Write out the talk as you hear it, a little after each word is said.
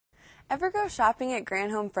Ever go shopping at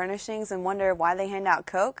Grand Home Furnishings and wonder why they hand out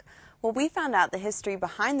Coke? Well, we found out the history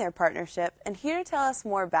behind their partnership, and here to tell us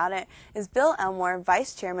more about it is Bill Elmore,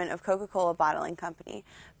 Vice Chairman of Coca-Cola Bottling Company.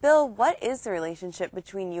 Bill, what is the relationship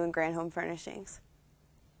between you and Grand Home Furnishings?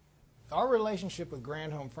 Our relationship with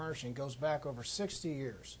Grand Home Furnishing goes back over 60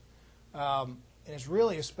 years. And it's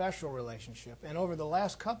really a special relationship. And over the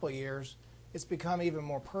last couple of years, it's become even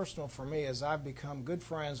more personal for me as I've become good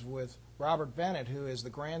friends with Robert Bennett, who is the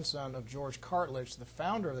grandson of George Cartledge, the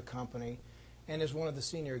founder of the company, and is one of the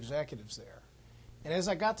senior executives there. And as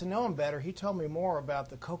I got to know him better, he told me more about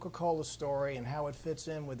the Coca-Cola story and how it fits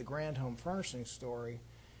in with the Grand Home Furnishings story.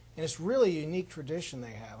 And it's really a unique tradition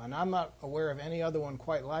they have, and I'm not aware of any other one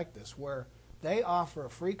quite like this, where they offer a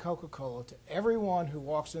free Coca-Cola to everyone who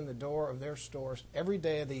walks in the door of their stores every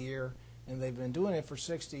day of the year, and they've been doing it for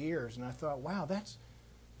 60 years. And I thought, wow,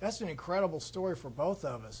 that's an incredible story for both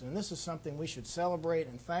of us, and this is something we should celebrate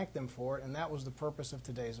and thank them for it, and that was the purpose of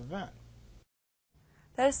today's event.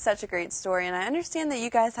 That is such a great story, and I understand that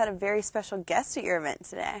you guys had a very special guest at your event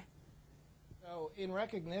today. So, in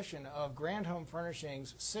recognition of Grand Home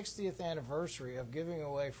Furnishings' 60th anniversary of giving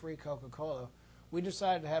away free Coca-Cola, we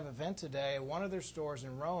decided to have an event today at one of their stores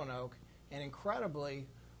in Roanoke, and incredibly,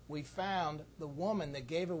 we found the woman that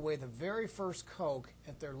gave away the very first Coke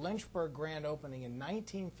at their Lynchburg grand opening in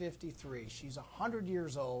 1953. She's 100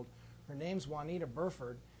 years old. Her name's Juanita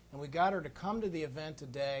Burford, and we got her to come to the event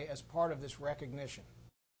today as part of this recognition.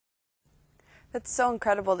 That's so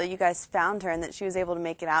incredible that you guys found her and that she was able to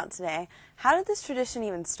make it out today. How did this tradition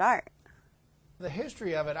even start? The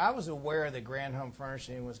history of it, I was aware that Grand Home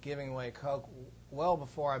Furnishing was giving away Coke well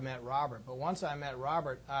before I met Robert. But once I met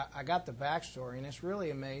Robert, I got the backstory, and it's really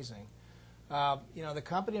amazing. You know, the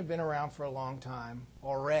company had been around for a long time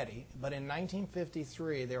already, but in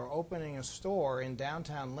 1953 they were opening a store in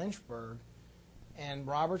downtown Lynchburg, and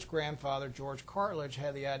Robert's grandfather, George Cartledge,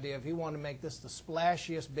 had the idea of he wanted to make this the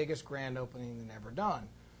splashiest, biggest grand opening they'd ever done.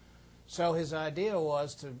 So his idea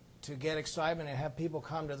was to get excitement and have people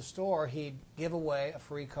come to the store, he'd give away a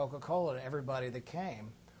free Coca-Cola to everybody that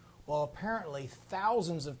came. Well, apparently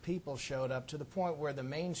thousands of people showed up to the point where the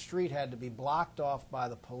main street had to be blocked off by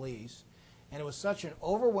the police. And it was such an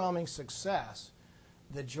overwhelming success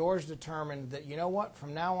that George determined that, you know what,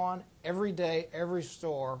 from now on, every day, every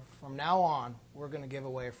store, from now on, we're going to give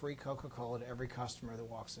away a free Coca-Cola to every customer that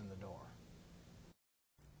walks in the door.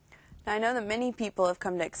 Now, I know that many people have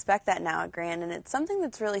come to expect that now at Grand, and it's something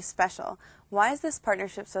that's really special. Why is this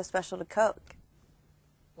partnership so special to Coke?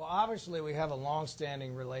 Well, obviously, we have a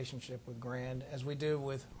long-standing relationship with Grand, as we do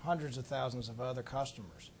with hundreds of thousands of other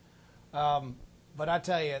customers. But I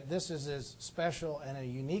tell you, this is as special and a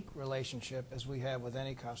unique relationship as we have with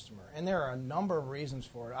any customer. And there are a number of reasons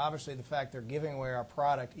for it. Obviously, the fact they're giving away our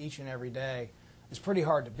product each and every day is pretty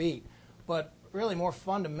hard to beat. But really more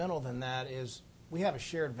fundamental than that is we have a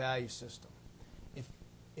shared value system.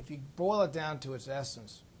 If you boil it down to its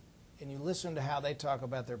essence and you listen to how they talk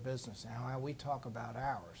about their business and how we talk about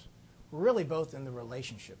ours, we're really both in the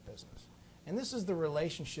relationship business. And this is the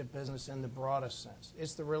relationship business in the broadest sense.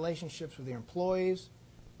 It's the relationships with your employees,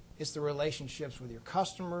 it's the relationships with your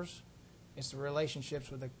customers, it's the relationships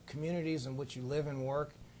with the communities in which you live and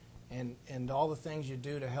work, and all the things you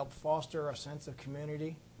do to help foster a sense of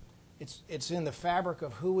community. It's in the fabric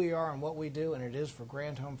of who we are and what we do, and it is for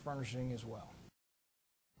Grand Home Furnishing as well.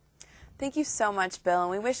 Thank you so much, Bill, and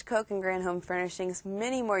we wish Coke and Grand Home Furnishings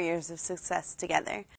many more years of success together.